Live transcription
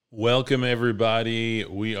Welcome, everybody.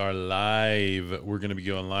 We are live. We're going to be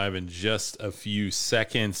going live in just a few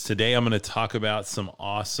seconds. Today, I'm going to talk about some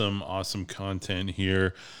awesome content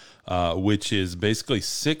here, which is basically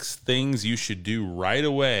 6 things you should do right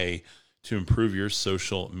away to improve your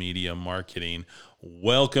social media marketing.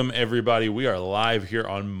 Welcome, everybody. We are live here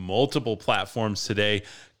on multiple platforms today.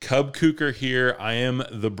 Cub Kuker here. I am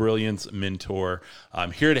the Brilliance Mentor.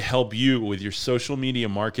 I'm here to help you with your social media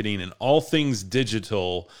marketing and all things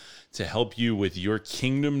digital to help you with your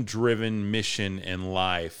kingdom-driven mission in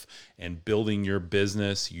life and building your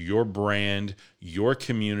business, your brand, your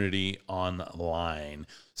community online.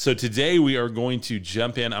 So today we are going to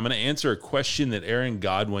jump in. I'm going to answer a question that Aaron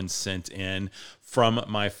Godwin sent in from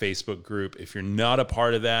my Facebook group. If you're not a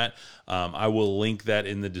part of that, I will link that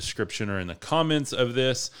in the description or in the comments of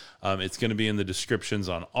this. It's going to be in the descriptions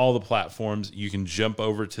on all the platforms. You can jump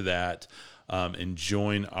over to that and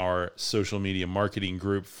join our social media marketing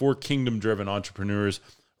group for kingdom-driven entrepreneurs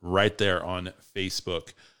right there on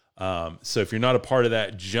Facebook. So if you're not a part of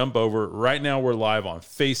that, jump over. Right now we're live on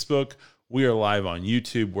Facebook. We are live on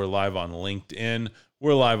YouTube. We're live on LinkedIn.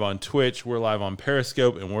 We're live on Twitch. We're live on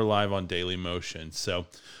Periscope, and we're live on Daily Motion. So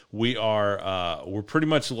we're pretty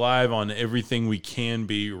much live on everything we can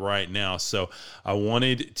be right now. So I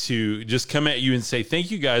wanted to just come at you and say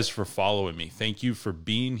thank you guys for following me. Thank you for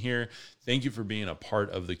being here. Thank you for being a part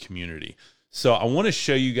of the community. So I want to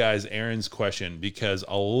show you guys Aaron's question because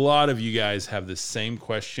a lot of you guys have the same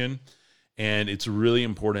question, and it's really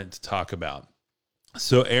important to talk about.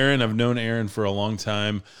 So Aaron, I've known Aaron for a long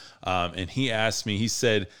time, and he asked me, he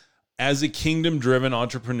said, as a kingdom-driven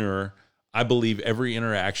entrepreneur, I believe every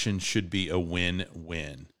interaction should be a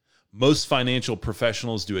win-win. Most financial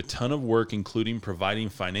professionals do a ton of work, including providing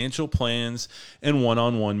financial plans and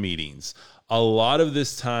one-on-one meetings. A lot of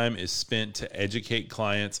this time is spent to educate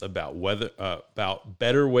clients about about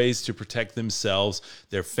better ways to protect themselves,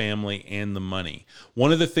 their family, and the money.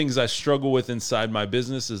 One of the things I struggle with inside my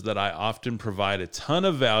business is that I often provide a ton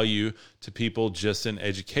of value to people just in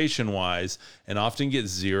education-wise and often get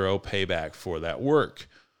zero payback for that work.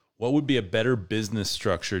 What would be a better business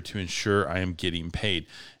structure to ensure I am getting paid?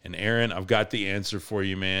 And Aaron, I've got the answer for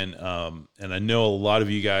you, man. And I know a lot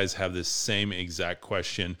of you guys have this same exact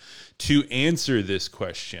question. To answer this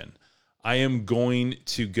question, I am going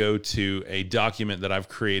to go to a document that I've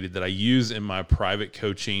created that I use in my private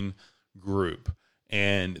coaching group.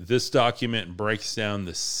 And this document breaks down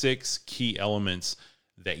the 6 key elements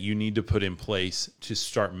that you need to put in place to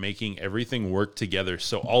start making everything work together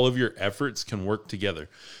so all of your efforts can work together.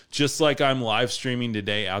 Just like I'm live streaming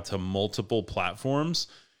today out to multiple platforms,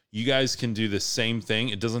 you guys can do the same thing.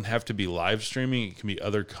 It doesn't have to be live streaming. It can be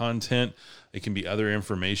other content. It can be other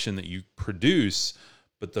information that you produce,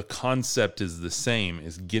 but the concept is the same,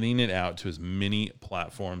 is getting it out to as many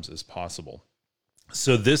platforms as possible.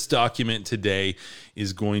 So this document today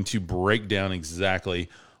is going to break down exactly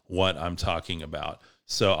what I'm talking about.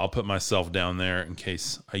 So I'll put myself down there in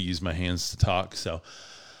case I use my hands to talk. So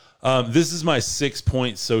this is my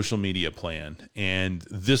 6-point social media plan, and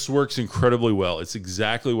this works incredibly well. It's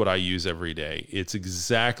exactly what I use every day. It's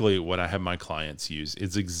exactly what I have my clients use.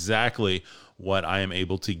 It's exactly what I am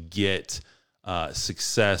able to get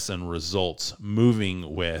success and results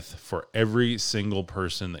moving with for every single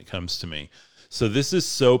person that comes to me. So this is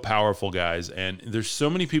so powerful, guys, and there's so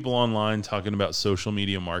many people online talking about social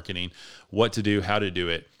media marketing, what to do, how to do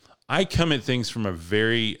it. I come at things from a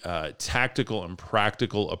very tactical and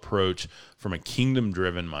practical approach from a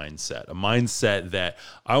kingdom-driven mindset, a mindset that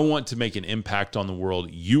I want to make an impact on the world,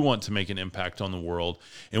 you want to make an impact on the world,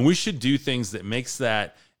 and we should do things that makes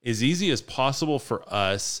that as easy as possible for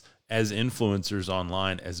us as influencers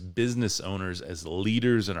online, as business owners, as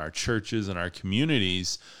leaders in our churches and our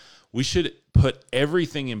communities. We should put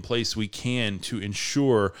everything in place we can to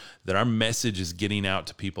ensure that our message is getting out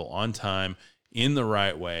to people on time, in the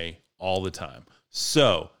right way, all the time.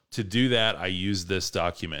 So to do that, I use this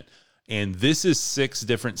document. And this is 6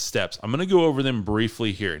 different steps. I'm going to go over them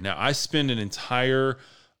briefly here. Now, I spend an entire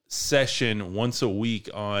session once a week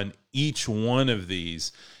on each one of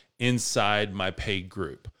these inside my paid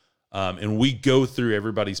group. And we go through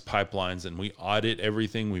everybody's pipelines and we audit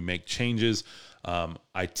everything. We make changes.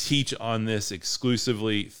 I teach on this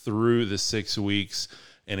exclusively through the 6 weeks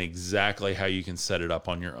and exactly how you can set it up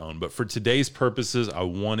on your own. But for today's purposes, I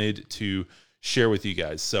wanted to share with you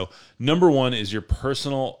guys. So number 1 is your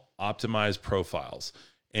personal optimized profiles.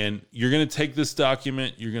 And you're going to take this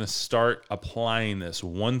document, you're going to start applying this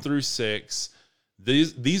 1 through 6.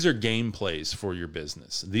 These are game plays for your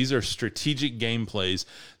business. These are strategic game plays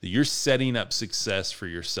that you're setting up success for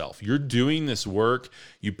yourself. You're doing this work.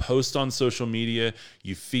 You post on social media.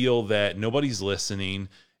 You feel that nobody's listening.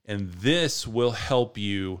 And this will help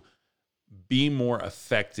you be more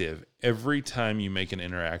effective every time you make an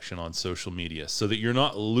interaction on social media so that you're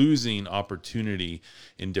not losing opportunity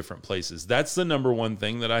in different places. That's the number one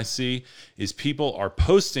thing that I see is people are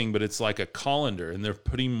posting, but it's like a colander and they're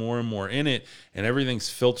putting more and more in it and everything's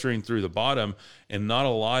filtering through the bottom and not a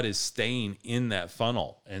lot is staying in that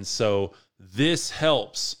funnel. And so this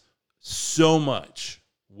helps so much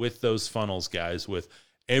with those funnels, guys, with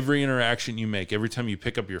every interaction you make, every time you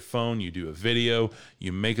pick up your phone, you do a video,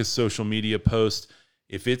 you make a social media post.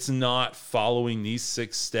 If it's not following these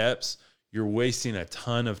 6 steps, you're wasting a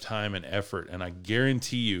ton of time and effort. And I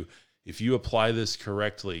guarantee you, if you apply this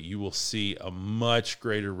correctly, you will see a much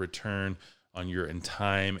greater return on your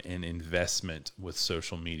time and investment with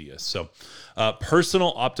social media. So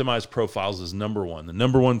personal optimized profiles is number one. The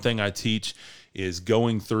number one thing I teach is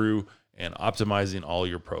going through and optimizing all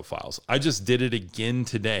your profiles. I just did it again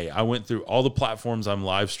today. I went through all the platforms I'm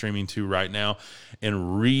live streaming to right now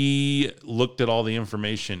and looked at all the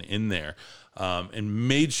information in there and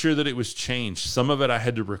made sure that it was changed. Some of it I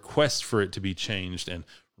had to request for it to be changed and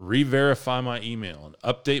re-verify my email and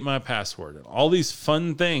update my password and all these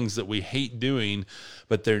fun things that we hate doing,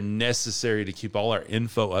 but they're necessary to keep all our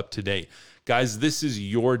info up to date. Guys, this is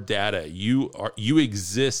your data. You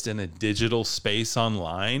exist in a digital space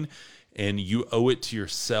online, and you owe it to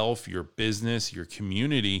yourself, your business, your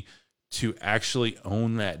community to actually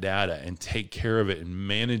own that data and take care of it and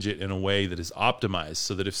manage it in a way that is optimized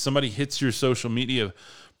so that if somebody hits your social media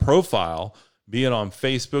profile, be it on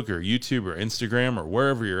Facebook or YouTube or Instagram or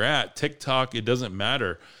wherever you're at, TikTok, it doesn't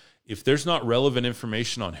matter. If there's not relevant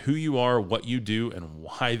information on who you are, what you do, and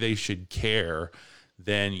why they should care,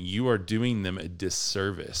 then you are doing them a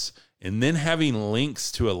disservice. And then having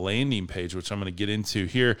links to a landing page, which I'm going to get into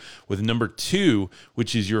here with number 2,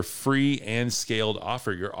 which is your free and scaled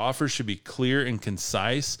offer. Your offer should be clear and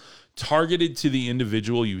concise, targeted to the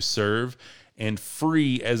individual you serve, and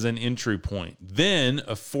free as an entry point. Then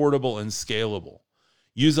affordable and scalable.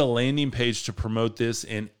 Use a landing page to promote this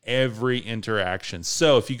in every interaction.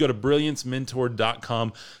 So if you go to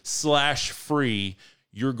brilliancementor.com/free,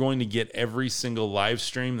 you're going to get every single live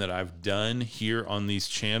stream that I've done here on these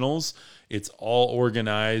channels. It's all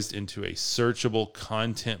organized into a searchable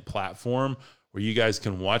content platform where you guys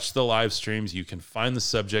can watch the live streams. You can find the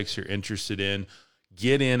subjects you're interested in,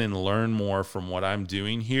 get in and learn more from what I'm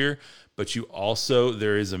doing here. But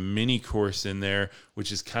there is a mini course in there,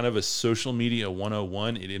 which is kind of a social media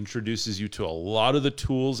 101. It introduces you to a lot of the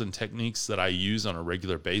tools and techniques that I use on a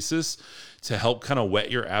regular basis to help kind of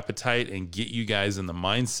whet your appetite and get you guys in the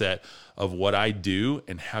mindset of what I do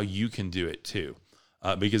and how you can do it too.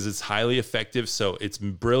 Because it's highly effective. So it's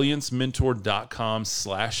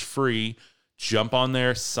brilliancementor.com/free. Jump on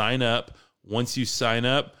there, sign up. Once you sign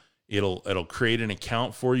up, It'll create an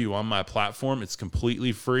account for you on my platform. It's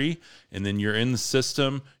completely free. And then you're in the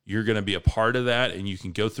system. You're going to be a part of that. And you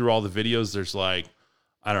can go through all the videos. There's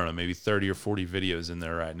maybe 30 or 40 videos in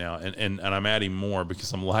there right now. And I'm adding more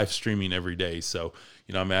because I'm live streaming every day. So,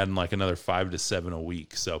 I'm adding like another 5 to 7 a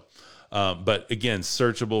week. So, but again,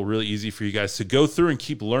 searchable, really easy for you guys to go through and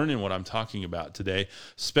keep learning what I'm talking about today,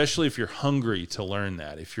 especially if you're hungry to learn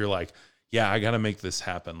that. If you're like, yeah, I got to make this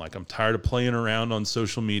happen. Like, I'm tired of playing around on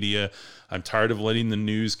social media. I'm tired of letting the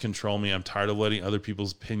news control me. I'm tired of letting other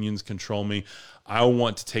people's opinions control me. I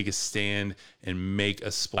want to take a stand and make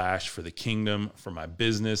a splash for the kingdom, for my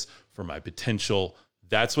business, for my potential.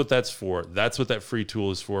 That's what that's for. That's what that free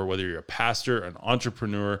tool is for. Whether you're a pastor, an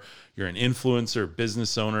entrepreneur, you're an influencer,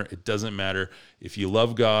 business owner, it doesn't matter. If you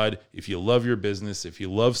love God, if you love your business, if you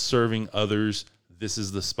love serving others, this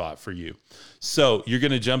is the spot for you. So you're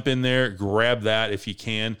going to jump in there, grab that if you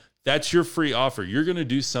can. That's your free offer. You're going to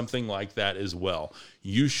do something like that as well.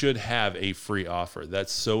 You should have a free offer.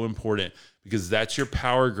 That's so important because that's your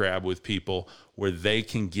power grab with people where they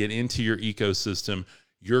can get into your ecosystem.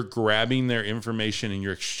 You're grabbing their information and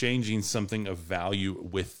you're exchanging something of value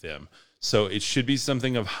with them. So it should be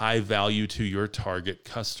something of high value to your target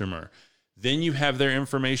customer. Then you have their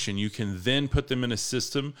information. You can then put them in a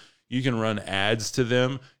system. You can run ads to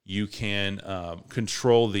them. You can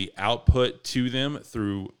control the output to them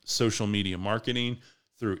through social media marketing,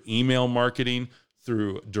 through email marketing,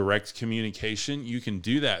 through direct communication. You can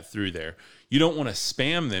do that through there. You don't want to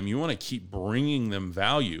spam them. You want to keep bringing them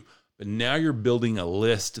value. But now you're building a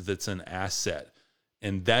list that's an asset.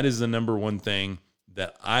 And that is the number one thing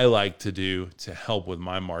that I like to do to help with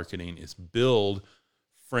my marketing is build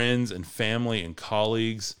friends and family and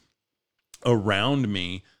colleagues around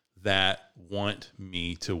me that want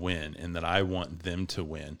me to win and that I want them to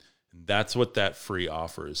win. And that's what that free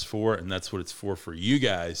offer is for. And that's what it's for you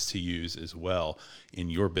guys to use as well in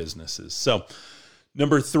your businesses. So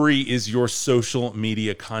number 3 is your social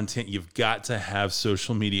media content. You've got to have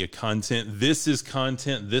social media content. This is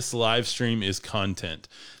content. This live stream is content.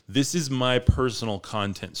 This is my personal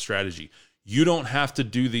content strategy. You don't have to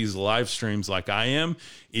do these live streams like I am.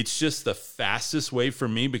 It's just the fastest way for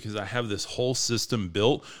me because I have this whole system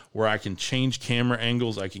built where I can change camera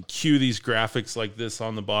angles. I can cue these graphics like this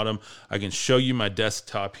on the bottom. I can show you my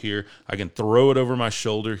desktop here. I can throw it over my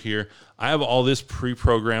shoulder here. I have all this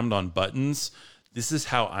pre-programmed on buttons. This is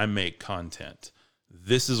how I make content.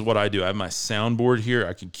 This is what I do. I have my soundboard here.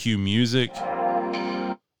 I can cue music.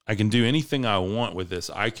 I can do anything I want with this.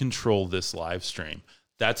 I control this live stream.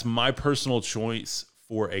 That's my personal choice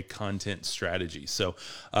for a content strategy. So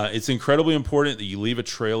it's incredibly important that you leave a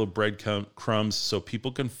trail of breadcrumbs so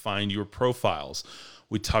people can find your profiles.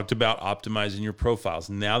 We talked about optimizing your profiles.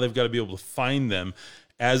 Now they've got to be able to find them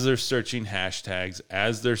as they're searching hashtags,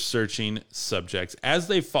 as they're searching subjects, as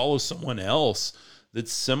they follow someone else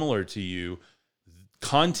that's similar to you.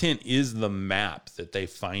 Content is the map that they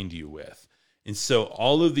find you with. And so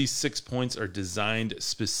all of these 6 points are designed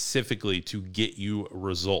specifically to get you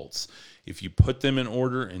results. If you put them in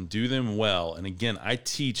order and do them well, and again, I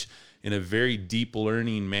teach in a very deep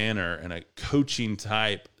learning manner and a coaching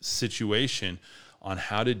type situation on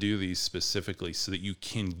how to do these specifically so that you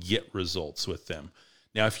can get results with them.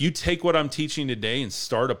 Now, if you take what I'm teaching today and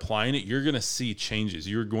start applying it, you're going to see changes.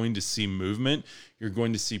 You're going to see movement. You're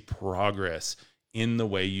going to see progress in the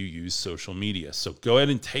way you use social media. So go ahead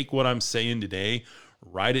and take what I'm saying today,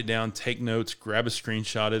 write it down, take notes, grab a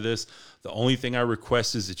screenshot of this. The only thing I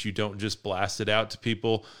request is that you don't just blast it out to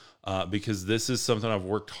people because this is something I've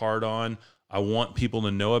worked hard on. I want people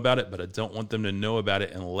to know about it, but I don't want them to know about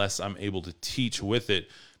it unless I'm able to teach with it,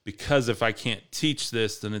 because if I can't teach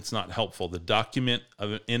this, then it's not helpful. The document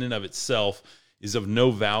in and of itself is of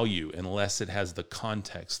no value unless it has the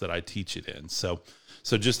context that I teach it in. So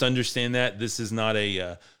just understand that this is not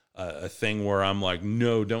a thing where I'm like,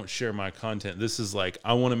 no, don't share my content. This is like,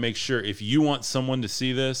 I want to make sure if you want someone to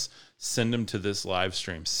see this, send them to this live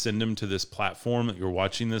stream, send them to this platform that you're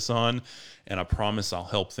watching this on. And I promise I'll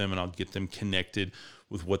help them and I'll get them connected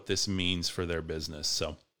with what this means for their business.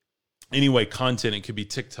 So anyway, content, it could be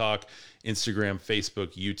TikTok, Instagram,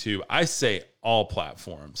 Facebook, YouTube. I say all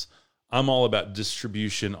platforms. I'm all about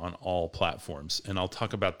distribution on all platforms, and I'll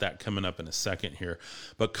talk about that coming up in a second here.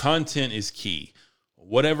 But content is key.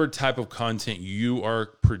 Whatever type of content you are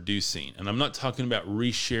producing, and I'm not talking about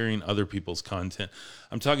resharing other people's content.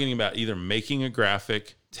 I'm talking about either making a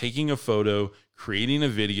graphic, taking a photo, creating a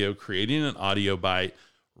video, creating an audio bite,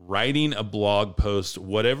 writing a blog post,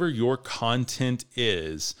 whatever your content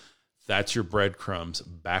is, that's your breadcrumbs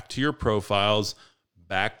back to your profiles,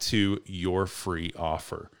 back to your free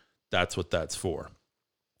offer. That's what that's for.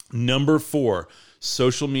 Number 4,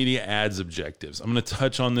 social media ads objectives. I'm going to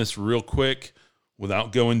touch on this real quick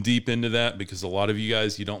without going deep into that because a lot of you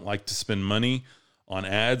guys, you don't like to spend money on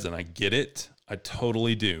ads, and I get it. I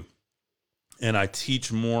totally do. And I teach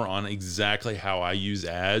more on exactly how I use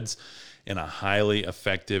ads in a highly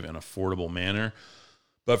effective and affordable manner.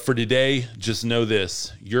 But for today, just know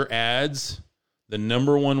this. Your ads, the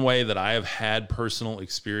number one way that I have had personal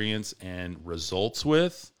experience and results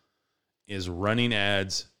with is running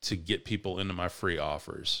ads to get people into my free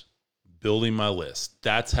offers, building my list.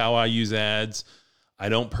 That's how I use ads. I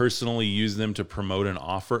don't personally use them to promote an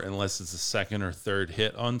offer unless it's a second or third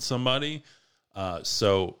hit on somebody.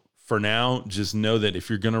 So for now, just know that if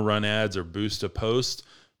you're going to run ads or boost a post,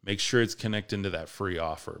 make sure it's connecting to that free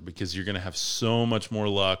offer because you're going to have so much more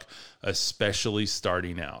luck, especially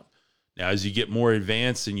starting out. Now, as you get more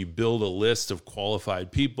advanced and you build a list of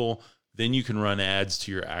qualified people, then you can run ads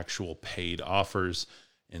to your actual paid offers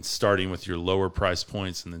and starting with your lower price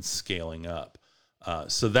points and then scaling up.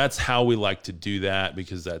 So that's how we like to do that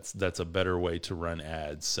because that's a better way to run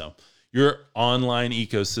ads. So your online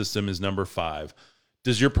ecosystem is number 5.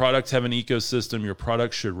 Does your product have an ecosystem? Your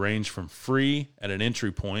product should range from free at an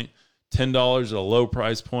entry point, $10 at a low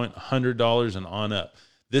price point, $100 and on up.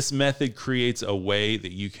 This method creates a way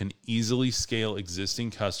that you can easily scale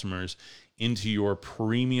existing customers into your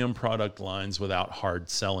premium product lines without hard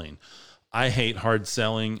selling. I hate hard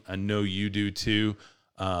selling. I know you do too.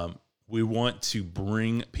 We want to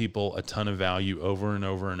bring people a ton of value over and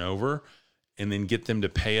over and over and then get them to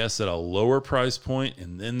pay us at a lower price point,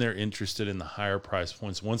 and then they're interested in the higher price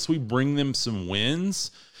points. Once we bring them some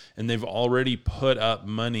wins and they've already put up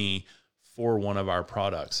money for one of our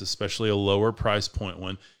products, especially a lower price point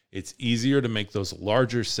one. It's easier to make those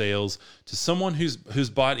larger sales to someone who's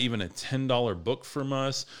bought even a $10 book from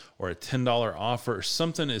us or a $10 offer or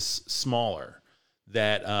something is smaller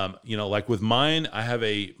that, like with mine, I have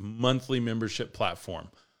a monthly membership platform.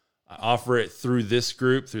 I offer it through this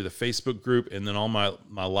group, through the Facebook group, and then all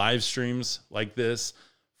my live streams like this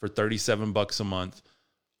for $37 a month.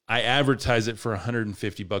 I advertise it for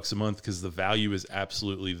 $150 a month because the value is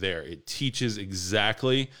absolutely there. It teaches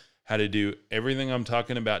exactly how to do everything I'm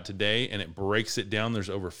talking about today, and it breaks it down. There's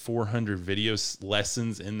over 400 video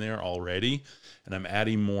lessons in there already, and I'm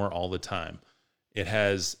adding more all the time. It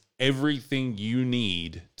has everything you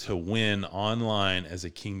need to win online as a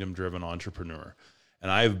kingdom-driven entrepreneur.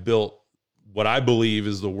 And I have built what I believe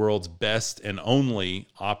is the world's best and only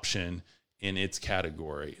option in its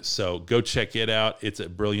category. So go check it out. It's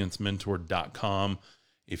at brilliancementor.com.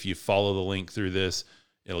 If you follow the link through this,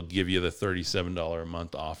 it'll give you the $37 a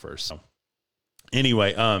month offer. So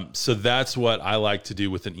anyway, so that's what I like to do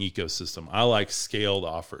with an ecosystem. I like scaled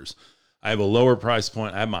offers. I have a lower price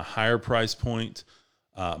point. I have my higher price point.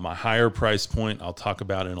 My higher price point, I'll talk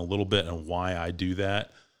about in a little bit and why I do that.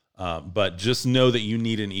 But just know that you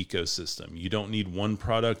need an ecosystem. You don't need one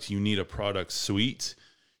product. You need a product suite.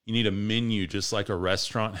 You need a menu, just like a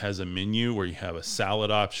restaurant has a menu where you have a salad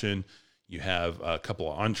option, you have a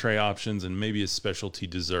couple of entree options, and maybe a specialty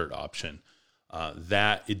dessert option.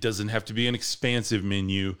 That it doesn't have to be an expansive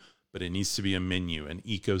menu, but it needs to be a menu, an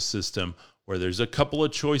ecosystem where there's a couple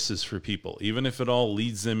of choices for people. Even if it all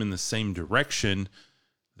leads them in the same direction,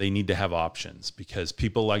 they need to have options because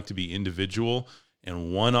people like to be individual,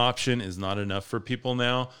 and one option is not enough for people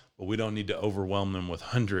now, but we don't need to overwhelm them with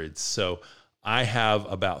hundreds. So I have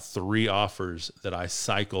about 3 offers that I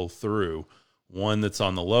cycle through. One that's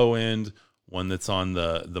on the low end, one that's on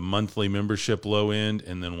the monthly membership low end,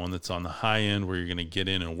 and then one that's on the high end where you're going to get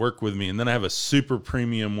in and work with me. And then I have a super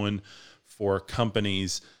premium one for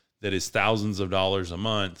companies that is thousands of dollars a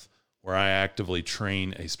month where I actively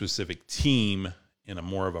train a specific team in a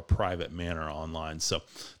more of a private manner online. So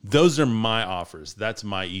those are my offers. That's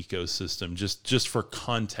my ecosystem, just for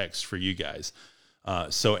context for you guys.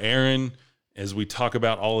 So Aaron, as we talk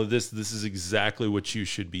about all of this, this is exactly what you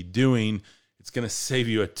should be doing. It's going to save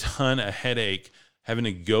you a ton of headache having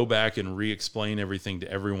to go back and re-explain everything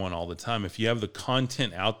to everyone all the time. If you have the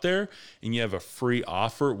content out there and you have a free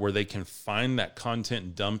offer where they can find that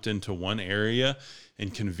content dumped into one area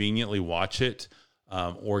and conveniently watch it,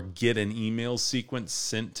 or get an email sequence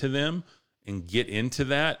sent to them and get into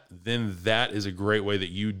that, then that is a great way that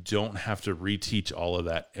you don't have to reteach all of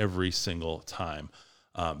that every single time.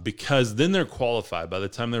 Because then they're qualified. By the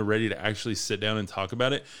time they're ready to actually sit down and talk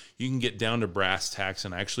about it, you can get down to brass tacks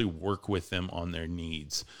and actually work with them on their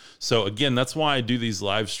needs. So again, that's why I do these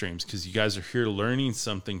live streams, because you guys are here learning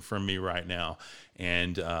something from me right now.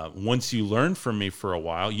 And once you learn from me for a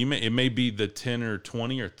while, it may be the 10 or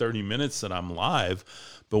 20 or 30 minutes that I'm live,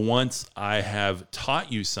 but once I have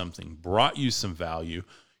taught you something, brought you some value,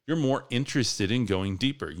 you're more interested in going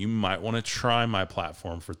deeper. You might want to try my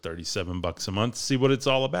platform for $37 a month, see what it's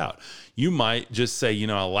all about. You might just say,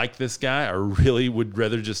 I like this guy. I really would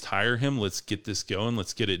rather just hire him. Let's get this going.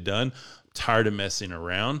 Let's get it done. I'm tired of messing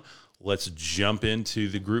around. Let's jump into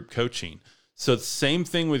the group coaching. So same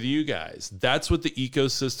thing with you guys. That's what the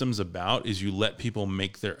ecosystem's about, is you let people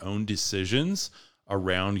make their own decisions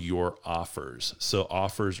around your offers. So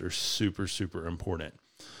offers are super, super important.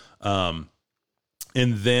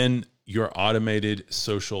 And then your automated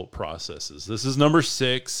social processes. This is number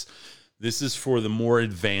 6. This is for the more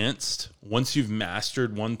advanced. Once you've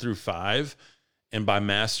mastered 1 through 5, and by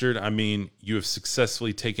mastered, I mean you have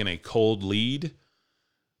successfully taken a cold lead,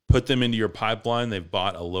 put them into your pipeline, they've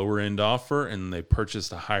bought a lower end offer, and they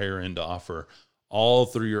purchased a higher end offer, all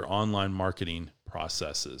through your online marketing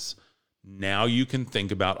processes. Now you can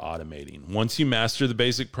think about automating. Once you master the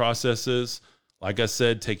basic processes, like I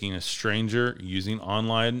said, taking a stranger, using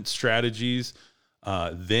online strategies,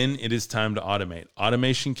 then it is time to automate.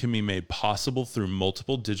 Automation can be made possible through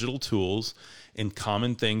multiple digital tools, and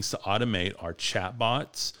common things to automate are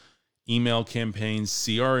chatbots, email campaigns,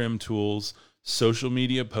 CRM tools, social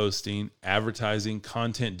media posting, advertising,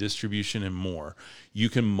 content distribution, and more. You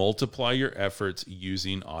can multiply your efforts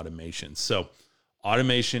using automation. So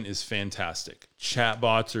automation is fantastic.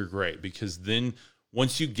 Chatbots are great because then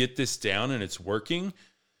once you get this down and it's working,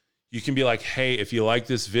 you can be like, hey, if you like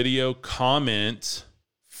this video, comment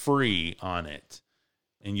free on it,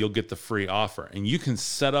 and you'll get the free offer. And you can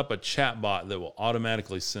set up a chat bot that will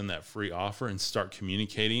automatically send that free offer and start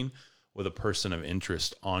communicating with a person of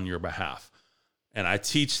interest on your behalf. And I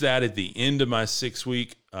teach that at the end of my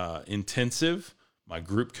 6-week intensive, my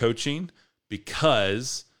group coaching,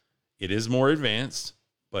 because it is more advanced,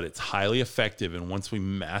 but it's highly effective. And once we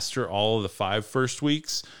master all of the 5 first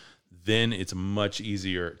weeks, then it's much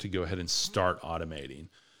easier to go ahead and start automating.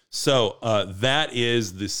 So that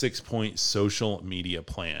is the 6-point social media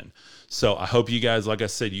plan. So I hope you guys, like I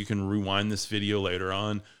said, you can rewind this video later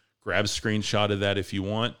on, grab a screenshot of that if you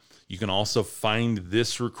want. You can also find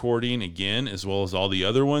this recording again, as well as all the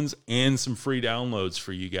other ones, and some free downloads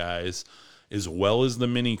for you guys, as well as the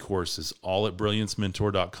mini courses, all at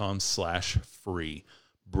brilliancementor.com/free.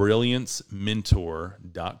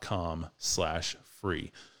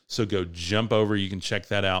 brilliancementor.com/free. So go jump over. You can check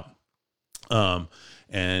that out.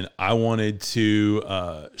 And I wanted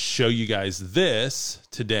to show you guys this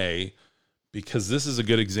today because this is a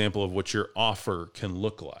good example of what your offer can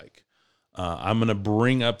look like. I'm going to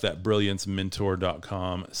bring up that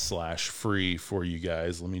brilliancementor.com/free for you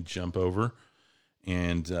guys. Let me jump over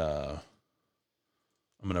and I'm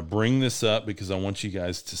going to bring this up because I want you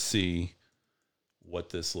guys to see what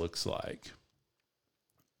this looks like.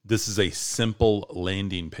 This is a simple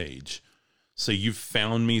landing page. So you've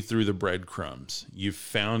found me through the breadcrumbs. You've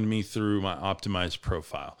found me through my optimized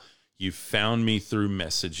profile. You've found me through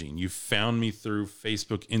messaging. You've found me through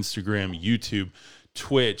Facebook, Instagram, YouTube,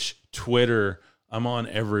 Twitch, Twitter. I'm on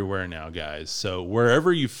everywhere now, guys. So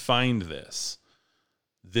wherever you find this,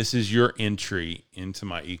 this is your entry into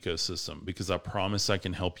my ecosystem because I promise I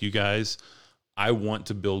can help you guys. I want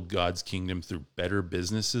to build God's kingdom through better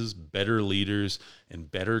businesses, better leaders, and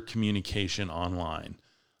better communication online.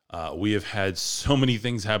 We have had so many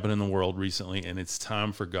things happen in the world recently, and it's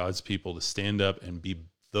time for God's people to stand up and be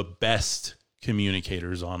the best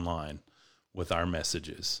communicators online with our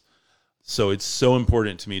messages. So it's so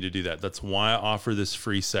important to me to do that. That's why I offer this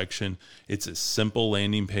free section. It's a simple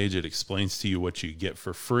landing page. It explains to you what you get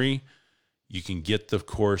for free. You can get the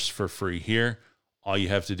course for free here. All you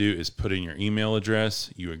have to do is put in your email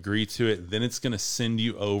address. You agree to it. Then it's going to send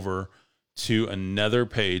you over to another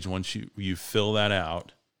page once you fill that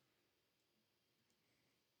out.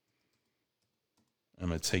 I'm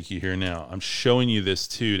going to take you here now. I'm showing you this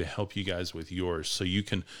too to help you guys with yours so you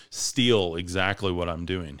can steal exactly what I'm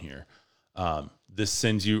doing here. This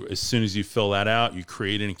sends you, as soon as you fill that out, you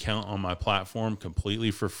create an account on my platform completely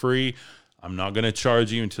for free. I'm not going to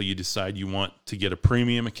charge you until you decide you want to get a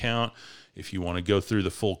premium account. If you want to go through the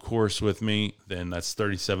full course with me, then that's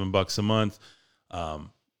 $37 a month.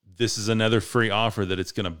 This is another free offer that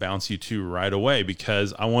it's going to bounce you to right away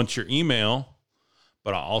because I want your email,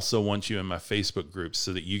 but I also want you in my Facebook group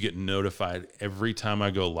so that you get notified every time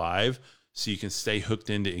I go live so you can stay hooked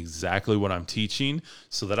into exactly what I'm teaching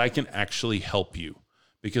so that I can actually help you.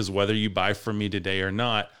 Because whether you buy from me today or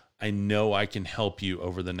not, I know I can help you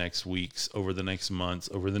over the next weeks, over the next months,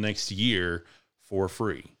 over the next year for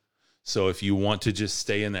free. So if you want to just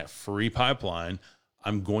stay in that free pipeline,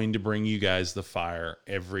 I'm going to bring you guys the fire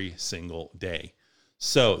every single day.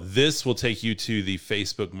 So this will take you to the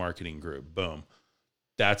Facebook marketing group. Boom.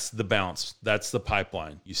 That's the bounce. That's the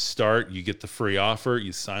pipeline. You start, you get the free offer,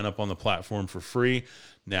 you sign up on the platform for free.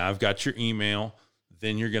 Now I've got your email.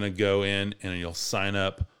 Then you're going to go in and you'll sign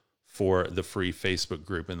up for the free Facebook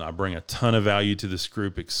group. And I bring a ton of value to this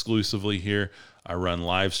group exclusively here. I run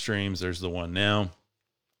live streams. There's the one now.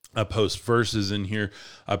 I post verses in here.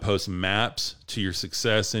 I post maps to your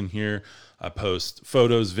success in here. I post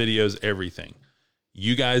photos, videos, everything.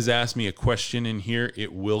 You guys ask me a question in here,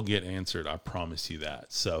 it will get answered. I promise you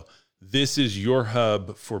that. So this is your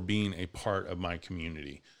hub for being a part of my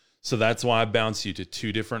community. So that's why I bounce you to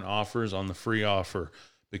 2 different offers on the free offer,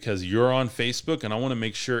 because you're on Facebook and I want to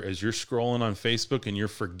make sure as you're scrolling on Facebook and you're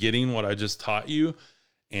forgetting what I just taught you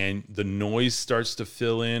and the noise starts to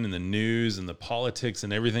fill in and the news and the politics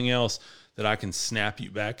and everything else, that I can snap you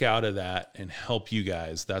back out of that and help you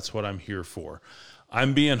guys. That's what I'm here for.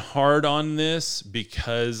 I'm being hard on this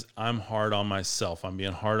because I'm hard on myself. I'm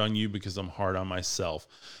being hard on you because I'm hard on myself,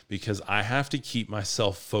 because I have to keep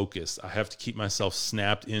myself focused. I have to keep myself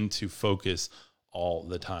snapped into focus all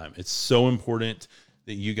the time. It's so important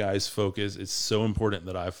that you guys focus. It's so important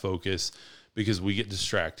that I focus because we get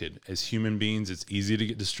distracted. As human beings, it's easy to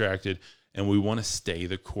get distracted, and we want to stay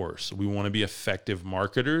the course. We want to be effective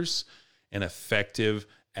marketers and effective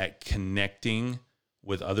at connecting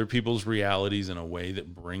with other people's realities in a way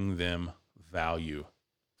that bring them value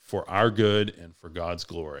for our good and for God's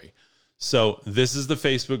glory. So this is the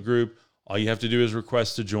Facebook group. All you have to do is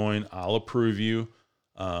request to join. I'll approve you.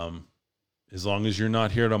 As long as you're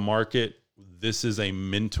not here to market, this is a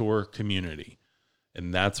mentor community.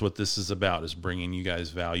 And that's what this is about, is bringing you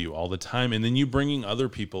guys value all the time. And then you bringing other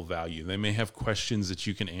people value. They may have questions that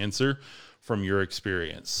you can answer from your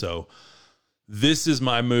experience. So this is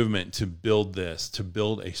my movement to build this, to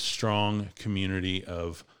build a strong community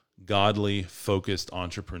of godly, focused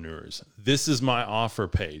entrepreneurs. This is my offer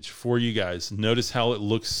page for you guys. Notice how it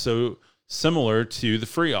looks so similar to the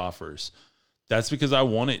free offers. That's because I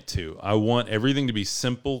want it to. I want everything to be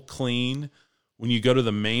simple, clean. When you go to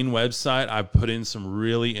the main website, I put in some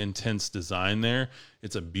really intense design there.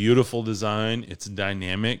 It's a beautiful design. It's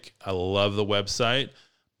dynamic. I love the website,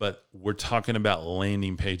 but we're talking about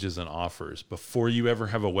landing pages and offers. Before you ever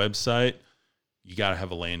have a website, you got to have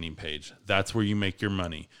a landing page. That's where you make your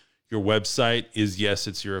money. Your website is, yes,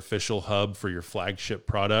 it's your official hub for your flagship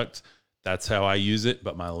product. That's how I use it.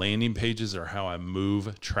 But my landing pages are how I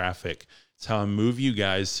move traffic. It's how I move you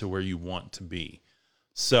guys to where you want to be.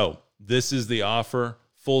 So this is the offer,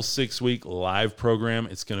 full 6-week live program.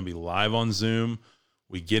 It's going to be live on Zoom.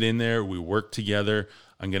 We get in there, we work together.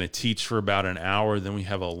 I'm going to teach for about an hour. Then we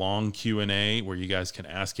have a long Q&A where you guys can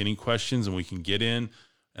ask any questions, and we can get in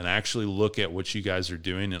and actually look at what you guys are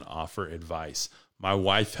doing and offer advice. My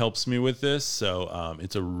wife helps me with this, so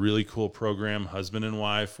it's a really cool program, husband and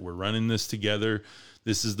wife. We're running this together.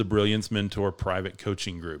 This is the Brilliance Mentor private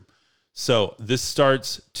coaching group. So this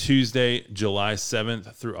starts Tuesday, July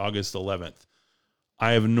 7th through August 11th.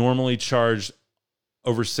 I have normally charged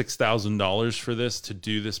over $6,000 for this to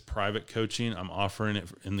do this private coaching. I'm offering it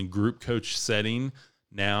in the group coach setting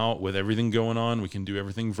now. With everything going on, we can do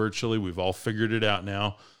everything virtually. We've all figured it out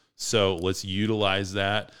now. So let's utilize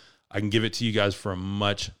that. I can give it to you guys for a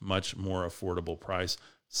much, much more affordable price.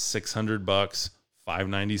 $600,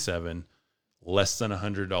 $597. Less than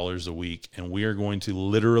 $100 a week. And we are going to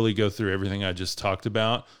literally go through everything I just talked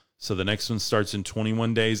about. So the next one starts in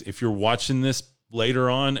 21 days. If you're watching this later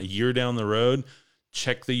on, a year down the road,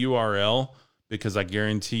 check the URL, because I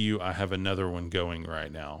guarantee you I have another one going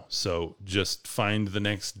right now. So just find the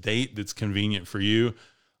next date that's convenient for you.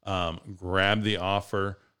 Grab the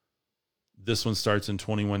offer. This one starts in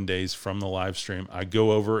 21 days from the live stream. I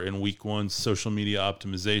go over in week 1, social media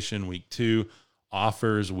optimization, week 2,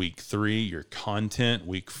 offers, week 3, your content,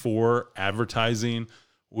 week 4, advertising,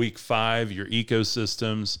 week 5, your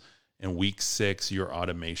ecosystems, and week 6, your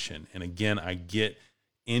automation. And again, I get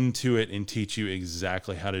into it and teach you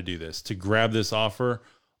exactly how to do this. To grab this offer,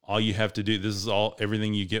 all you have to do, this is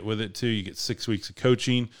everything you get with it too. You get 6 weeks of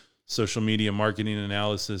coaching, social media marketing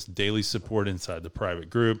analysis, daily support inside the private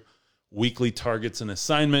group, weekly targets and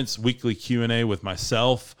assignments, weekly Q&A with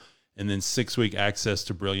myself, and then 6-week access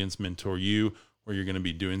to Brilliance Mentor U, where you're going to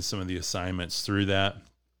be doing some of the assignments through that.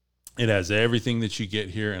 It has everything that you get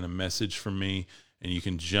here and a message from me, and you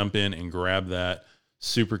can jump in and grab that.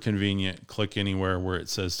 Super convenient. Click anywhere where it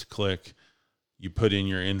says to click. You put in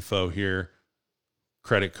your info here,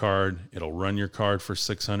 credit card. It'll run your card for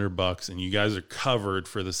 $600, and you guys are covered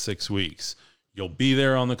for the 6 weeks. You'll be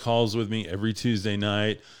there on the calls with me every Tuesday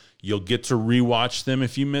night. You'll get to rewatch them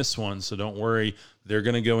if you miss one, so don't worry. They're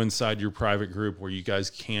going to go inside your private group where you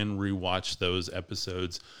guys can rewatch those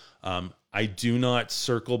episodes. I do not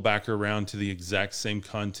circle back around to the exact same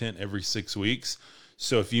content every 6 weeks.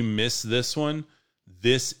 So if you miss this one,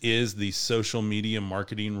 this is the social media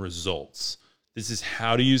marketing results. This is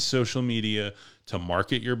how to use social media to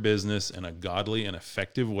market your business in a godly and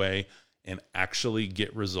effective way and actually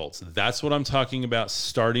get results. That's what I'm talking about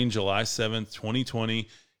starting July 7th, 2020.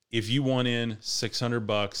 If you want in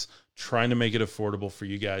 $600, trying to make it affordable for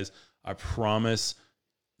you guys, I promise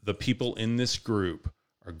the people in this group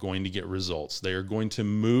are going to get results. They are going to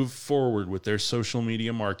move forward with their social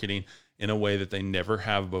media marketing in a way that they never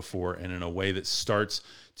have before, and in a way that starts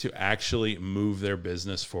to actually move their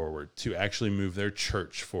business forward, to actually move their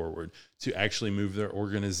church forward, to actually move their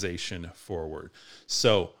organization forward.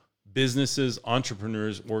 So businesses,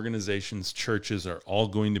 entrepreneurs, organizations, churches are all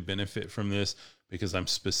going to benefit from this, because I'm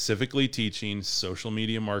specifically teaching social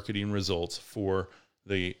media marketing results for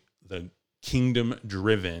the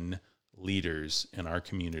kingdom-driven leaders in our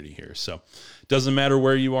community here. So it doesn't matter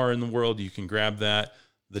where you are in the world, you can grab that.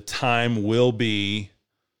 The time will be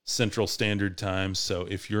Central Standard Time. So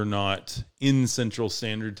if you're not in Central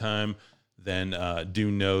Standard Time, then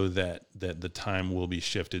do know that the time will be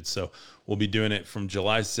shifted. So we'll be doing it from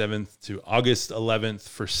July 7th to August 11th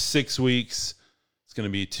for 6 weeks. It's going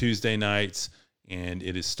to be Tuesday nights, and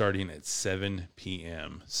it is starting at 7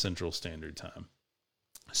 p.m. Central Standard Time.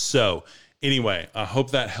 So anyway, I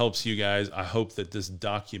hope that helps you guys. I hope that this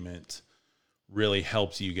document really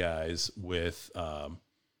helps you guys with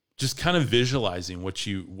just kind of visualizing what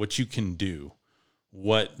you can do,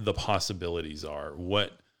 what the possibilities are,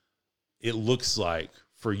 what it looks like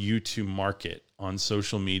for you to market on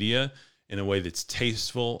social media in a way that's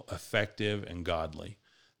tasteful, effective, and godly.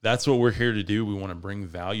 That's what we're here to do. We want to bring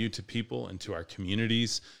value to people and to our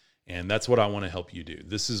communities, and that's what I want to help you do.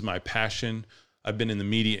 This is my passion. I've been in the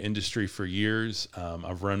media industry for years.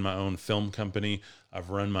 I've run my own film company. I've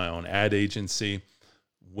run my own ad agency.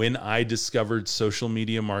 When I discovered social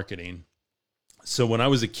media marketing, so when I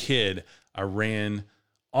was a kid, I ran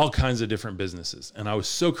all kinds of different businesses, and I was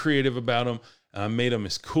so creative about them. I made them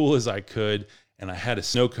as cool as I could, and I had a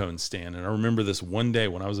snow cone stand. And I remember this one day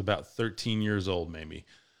when I was about 13 years old, maybe.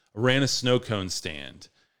 I ran a snow cone stand,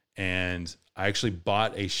 and I actually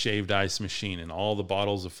bought a shaved ice machine and all the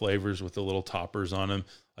bottles of flavors with the little toppers on them.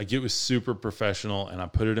 Like, it was super professional, and I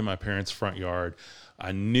put it in my parents' front yard.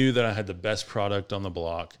 I knew that I had the best product on the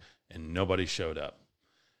block, and nobody showed up.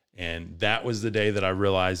 And that was the day that I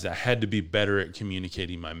realized I had to be better at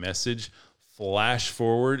communicating my message. Flash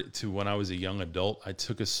forward to when I was a young adult, I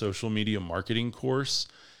took a social media marketing course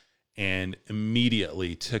and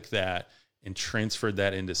immediately took that and transferred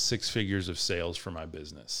that into 6 figures of sales for my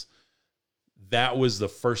business. That was the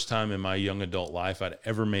first time in my young adult life I'd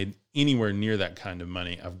ever made anywhere near that kind of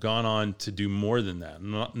money. I've gone on to do more than that.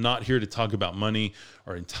 I'm not here to talk about money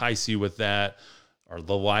or entice you with that or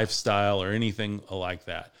the lifestyle or anything like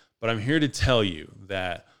that. But I'm here to tell you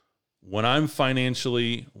that when I'm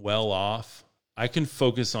financially well off, I can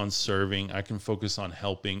focus on serving, I can focus on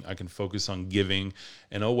helping, I can focus on giving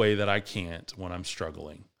in a way that I can't when I'm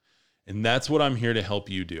struggling. And that's what I'm here to help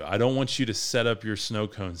you do. I don't want you to set up your snow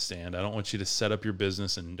cone stand. I don't want you to set up your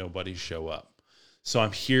business and nobody show up. So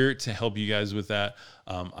I'm here to help you guys with that.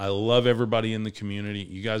 I love everybody in the community.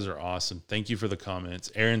 You guys are awesome. Thank you for the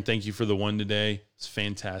comments. Aaron, thank you for the one today. It's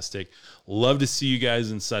fantastic. Love to see you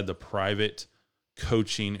guys inside the private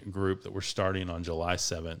coaching group that we're starting on July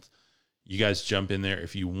 7th. You guys jump in there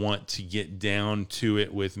if you want to get down to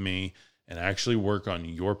it with me and actually work on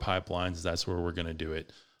your pipelines. That's where we're going to do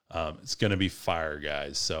it. It's going to be fire,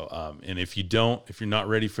 guys. So, and if you're not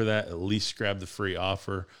ready for that, at least grab the free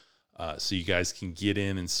offer so you guys can get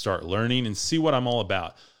in and start learning and see what I'm all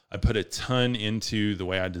about. I put a ton into the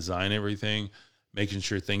way I design everything, making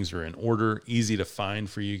sure things are in order, easy to find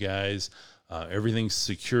for you guys. Everything's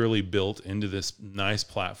securely built into this nice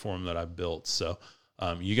platform that I've built. So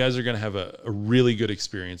you guys are going to have a really good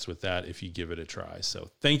experience with that if you give it a try. So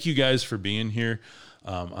thank you guys for being here.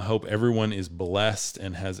 I hope everyone is blessed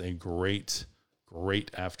and has a great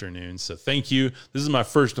afternoon. So thank you. This is my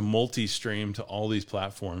first multi-stream to all these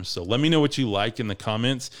platforms. So let me know what you like in the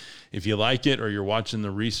comments. If you like it, or you're watching the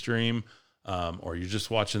restream, or you're just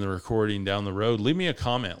watching the recording down the road, leave me a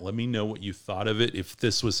comment. Let me know what you thought of it. If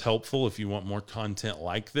this was helpful, if you want more content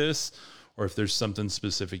like this, or if there's something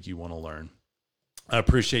specific you want to learn. I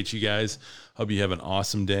appreciate you guys. Hope you have an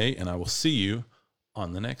awesome day, and I will see you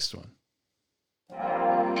on the next one.